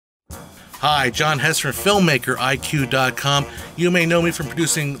Hi, John Hess from FilmmakerIQ.com. You may know me from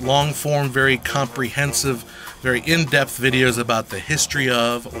producing long-form, very comprehensive, very in-depth videos about the history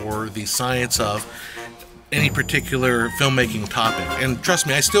of or the science of any particular filmmaking topic. And trust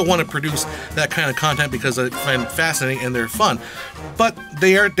me, I still want to produce that kind of content because I find it fascinating and they're fun. But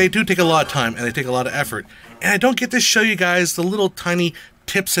they do take a lot of time and they take a lot of effort. And I don't get to show you guys the little tiny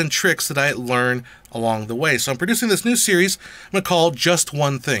tips and tricks that I learn along the way. So I'm producing this new series I'm going to call Just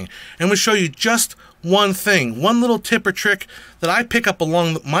One Thing. And I'm going to show you just one thing, one little tip or trick that I pick up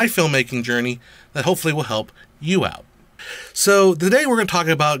along my filmmaking journey that hopefully will help you out. So today we're going to talk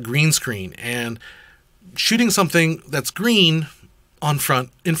about green screen and shooting something that's green in front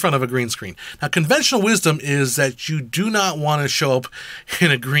of a green screen. Now, conventional wisdom is that you do not want to show up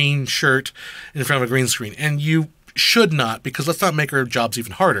in a green shirt in front of a green screen, and you should not, because let's not make our jobs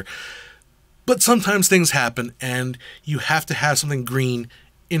even harder. But sometimes things happen and you have to have something green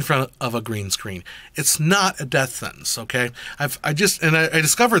in front of a green screen. It's not a death sentence, okay? I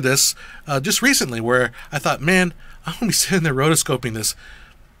discovered this just recently, where I thought, man, I'm gonna be sitting there rotoscoping this,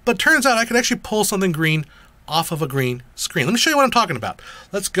 but turns out I could actually pull something green off of a green screen. Let me show you what I'm talking about.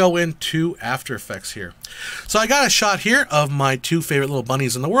 Let's go into After Effects here. So I got a shot here of my two favorite little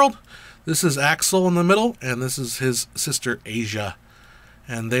bunnies in the world. This is Axel in the middle, and this is his sister Asia.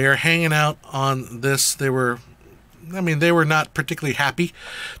 And they are hanging out on this. They were not particularly happy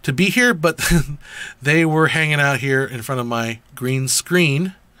to be here, but they were hanging out here in front of my green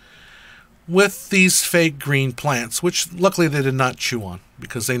screen with these fake green plants, which luckily they did not chew on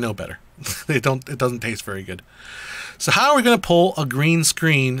because they know better. It doesn't taste very good. So how are we going to pull a green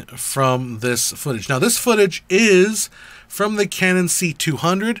screen from this footage? Now, this footage is from the Canon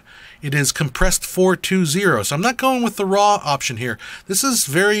C200. It is compressed 420, so I'm not going with the raw option here. This is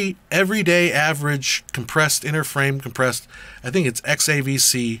very everyday average compressed, interframe compressed. I think it's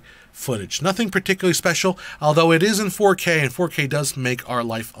XAVC footage. Nothing particularly special, although it is in 4K, and 4K does make our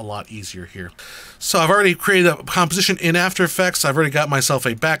life a lot easier here. So I've already created a composition in After Effects. I've already got myself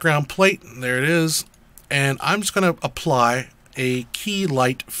a background plate. There it is. And I'm just going to apply a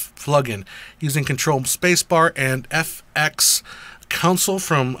Keylight plugin using Control Spacebar and FX Console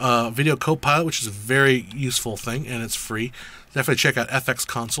from Video Copilot, which is a very useful thing, and it's free. Definitely check out FX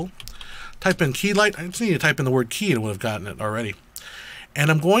Console. Type in Keylight. I just need to type in the word key and would have gotten it already. And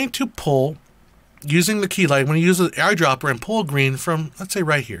I'm going to pull, using the Keylight, I'm going to use the eyedropper and pull green from, let's say,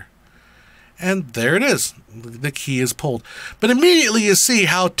 right here. And there it is. The key is pulled. But immediately you see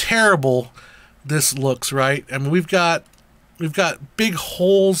how terrible this looks, right? I mean, we've got big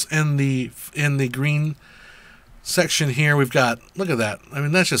holes in the green section here. We've got, look at that. I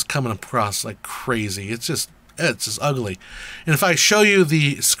mean, that's just coming across like crazy. It's just ugly. And if I show you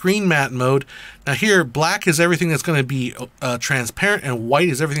the screen matte mode, now here black is everything that's going to be transparent and white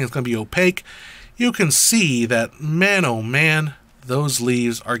is everything that's going to be opaque. You can see that, man oh man, those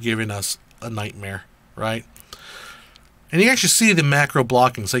leaves are giving us a nightmare, right? And you can actually see the macro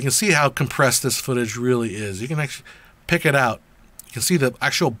blocking, so you can see how compressed this footage really is. You can actually pick it out. You can see the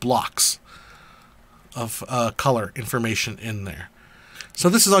actual blocks of color information in there. So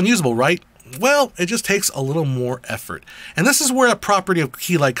this is unusable, right? Well, it just takes a little more effort. And this is where a property of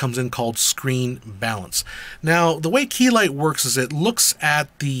Keylight comes in called screen balance. Now, the way Keylight works is it looks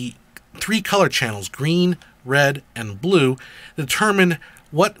at the three color channels, green, red, and blue, to determine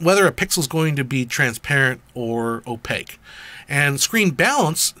whether a pixel is going to be transparent or opaque. And screen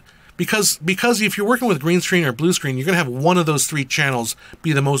balance, because if you're working with green screen or blue screen, you're going to have one of those three channels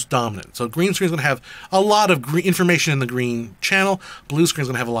be the most dominant. So green screen is going to have a lot of information in the green channel. Blue screen is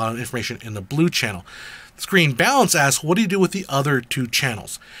going to have a lot of information in the blue channel. Screen balance asks, what do you do with the other two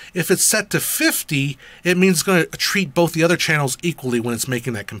channels? If it's set to 50, it means it's going to treat both the other channels equally when it's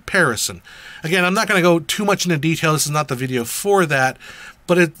making that comparison. Again, I'm not going to go too much into detail. This is not the video for that.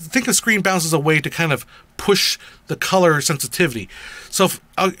 But think of screen balance as a way to kind of push the color sensitivity. So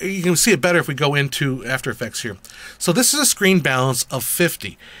you can see it better if we go into After Effects here. So this is a screen balance of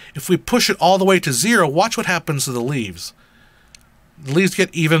 50. If we push it all the way to 0, watch what happens to the leaves. The leaves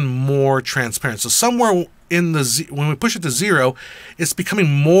get even more transparent. So somewhere in when we push it to 0, it's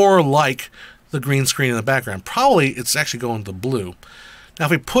becoming more like the green screen in the background. Probably it's actually going to blue. Now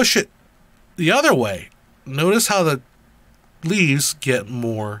if we push it the other way, notice how the leaves get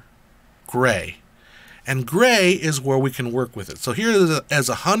more gray. And gray is where we can work with it. So here it is as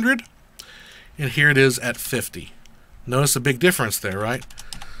 100, and here it is at 50. Notice a big difference there, right?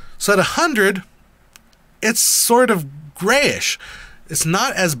 So at 100, it's sort of grayish. It's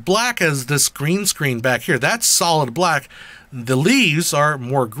not as black as this green screen back here. That's solid black. The leaves are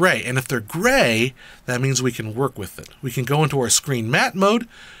more gray. And if they're gray, that means we can work with it. We can go into our screen matte mode,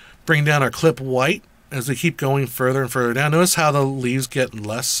 bring down our clip white as we keep going further and further down. Notice how the leaves get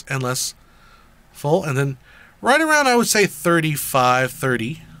less and less full, and then right around, I would say 35,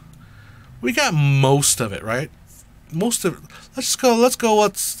 30, we got most of it, right? Most of it. Let's go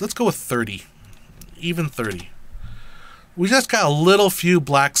with 30, even 30. We just got a little few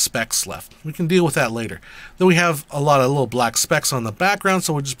black specks left. We can deal with that later. Then we have a lot of little black specks on the background,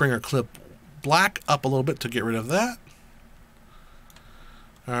 so we'll just bring our clip black up a little bit to get rid of that.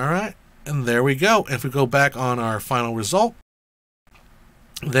 Alright, and there we go. If we go back on our final result,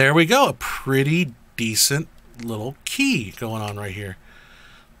 there we go. A pretty decent little key going on right here.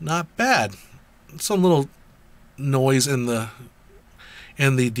 Not bad. Some little noise in the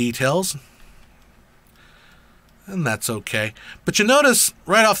details, and that's okay. But you notice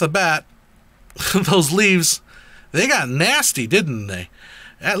right off the bat, those leaves, they got nasty, didn't they?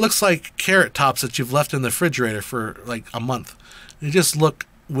 That looks like carrot tops that you've left in the refrigerator for like a month. They just look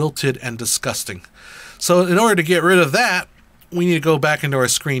wilted and disgusting. So in order to get rid of that, we need to go back into our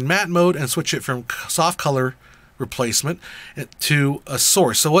screen matte mode and switch it from soft color replacement to a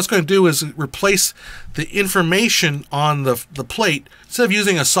source. So what's going to do is replace the information on the plate. Instead of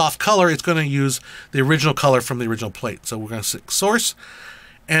using a soft color, it's going to use the original color from the original plate. So we're going to select source,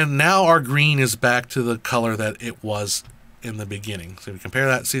 and now our green is back to the color that it was in the beginning. So we compare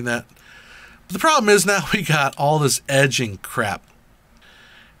that, see that. But the problem is now we got all this edging crap,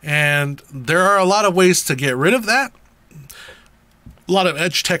 and there are a lot of ways to get rid of that. A lot of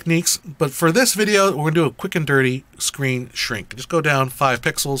edge techniques, but for this video we're going to do a quick and dirty screen shrink. Just go down 5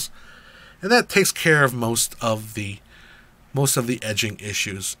 pixels, and that takes care of most of the edging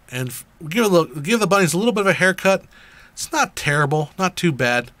issues. And give the bunnies a little bit of a haircut. It's not terrible, not too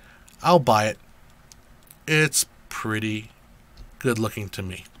bad. I'll buy it. It's pretty good looking to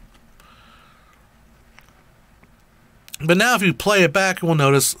me. But now if you play it back, we'll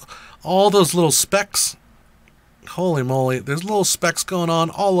notice all those little specks. Holy moly, there's little specks going on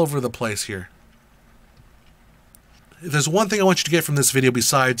all over the place here. If there's one thing I want you to get from this video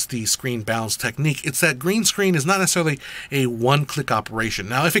besides the screen bounce technique, it's that green screen is not necessarily a one-click operation.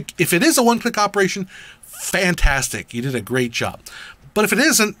 Now, if it is a one-click operation, fantastic, you did a great job. But if it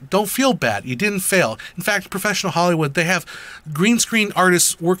isn't, don't feel bad, you didn't fail. In fact, professional Hollywood, they have green screen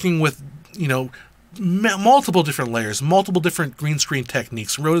artists working with, you know, multiple different layers, multiple different green screen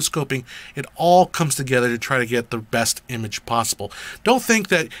techniques, rotoscoping. It all comes together to try to get the best image possible. Don't think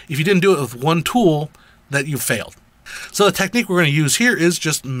that if you didn't do it with one tool that you failed. So the technique we're going to use here is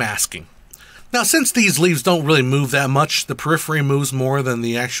just masking. Now, since these leaves don't really move that much, the periphery moves more than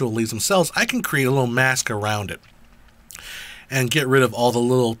the actual leaves themselves, I can create a little mask around it and get rid of all the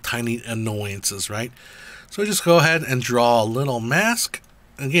little tiny annoyances, right? So just go ahead and draw a little mask.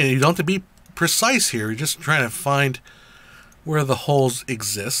 Again, you don't have to be precise here. You're just trying to find where the holes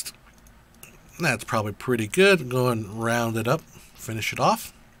exist. That's probably pretty good. Go and round it up, finish it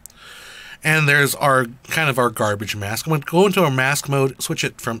off. And there's our kind of our garbage mask. I'm going to go into our mask mode, switch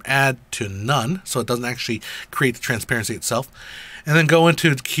it from add to none, so it doesn't actually create the transparency itself. And then go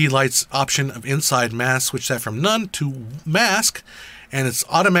into Keylight's option of inside mask, switch that from none to mask, and its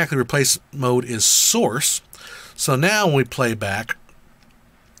automatically replace mode is source. So now when we play back,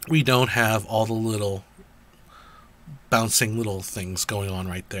 we don't have all the little bouncing little things going on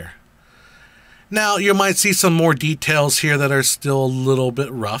right there. Now you might see some more details here that are still a little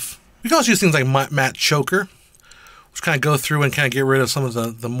bit rough. We can also use things like matte choker, which kind of go through and kind of get rid of some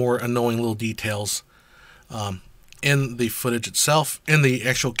of the more annoying little details in the footage itself, in the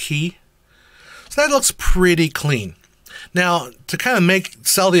actual key. So that looks pretty clean. Now, to kind of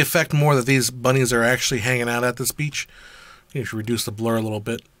sell the effect more that these bunnies are actually hanging out at this beach, you should reduce the blur a little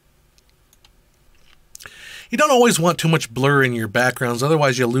bit. You don't always want too much blur in your backgrounds,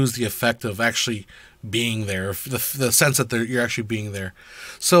 otherwise you'll lose the effect of actually being there, the sense that you're actually being there.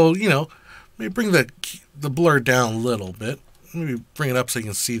 So, you know, maybe bring the blur down a little bit. Maybe bring it up so you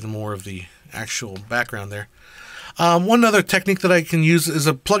can see more of the actual background there. One other technique that I can use is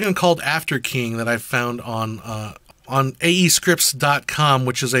a plugin called After Keying that I found on aescripts.com,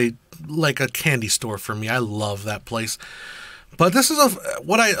 which is like a candy store for me. I love that place. But this is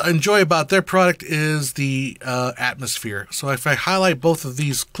what I enjoy about their product is the atmosphere. So if I highlight both of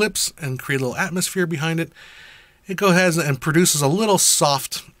these clips and create a little atmosphere behind it, it goes ahead and produces a little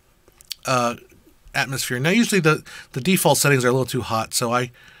soft atmosphere. Now usually the default settings are a little too hot, so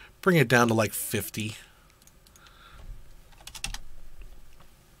I bring it down to like 50.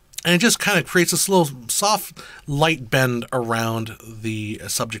 And it just kind of creates this little soft light bend around the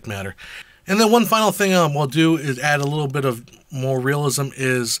subject matter. And then one final thing we'll do is add a little bit of more realism,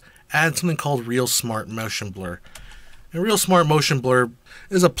 is add something called Real Smart Motion Blur. And Real Smart Motion Blur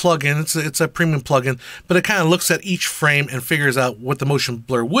is a plugin. It's a premium plugin, but it kind of looks at each frame and figures out what the motion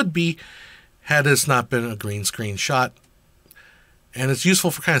blur would be had this not been a green screen shot. And it's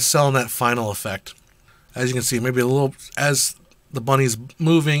useful for kind of selling that final effect. As you can see, maybe a little, as the bunny's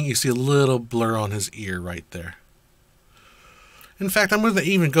moving, you see a little blur on his ear right there. In fact, I'm going to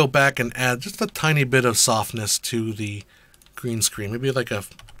even go back and add just a tiny bit of softness to the green screen. Maybe like a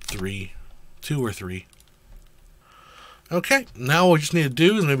 2 or 3. Okay, now what we just need to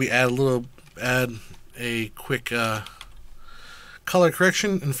do is maybe add a quick color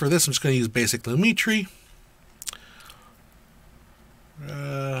correction, and for this I'm just going to use basic Lumetri.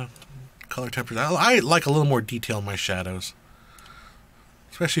 Color temperature. I like a little more detail in my shadows,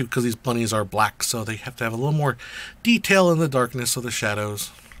 especially because these bunnies are black, so they have to have a little more detail in the darkness of the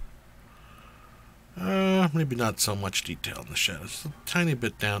shadows. Maybe not so much detail in the shadows. Just a tiny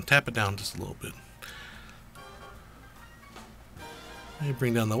bit down. Tap it down just a little bit. Maybe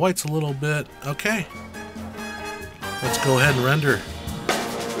bring down the whites a little bit. Okay. Let's go ahead and render.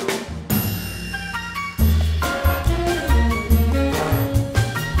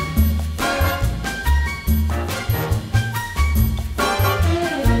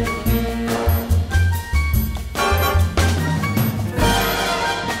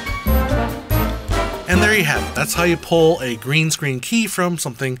 And there you have it. That's how you pull a green screen key from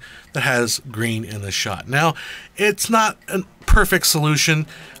something that has green in the shot. Now, it's not a perfect solution.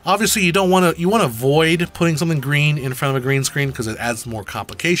 Obviously, you want to avoid putting something green in front of a green screen because it adds more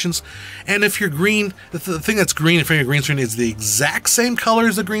complications. And if your green, the thing that's green in front of your green screen is the exact same color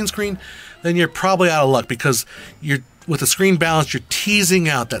as the green screen, then you're probably out of luck because with the screen balance, you're teasing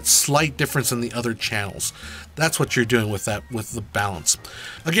out that slight difference in the other channels. That's what you're doing with the balance.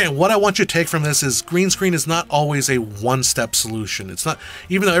 Again, what I want you to take from this is green screen is not always a one-step solution. It's not,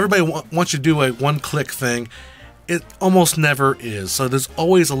 even though everybody wants you to do a one-click thing, it almost never is. So there's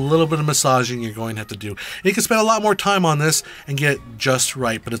always a little bit of massaging you're going to have to do. And you can spend a lot more time on this and get it just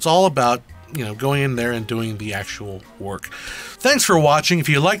right, but it's all about, you know, going in there and doing the actual work. Thanks for watching. If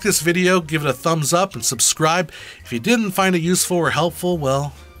you like this video, give it a thumbs up and subscribe. If you didn't find it useful or helpful,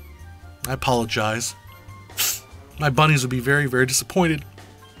 well, I apologize. My bunnies would be very, very disappointed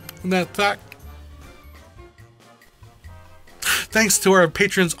in that fact. Thanks to our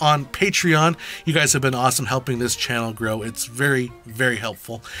patrons on Patreon. You guys have been awesome helping this channel grow. It's very, very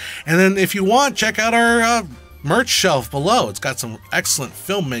helpful. And then if you want, check out our merch shelf below. It's got some excellent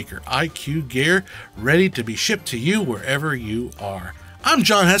Filmmaker IQ gear ready to be shipped to you wherever you are. I'm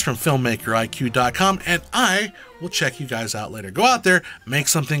John Hess from FilmmakerIQ.com, and I will check you guys out later. Go out there, make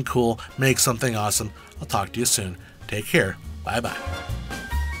something cool, make something awesome. I'll talk to you soon. Take care. Bye-bye.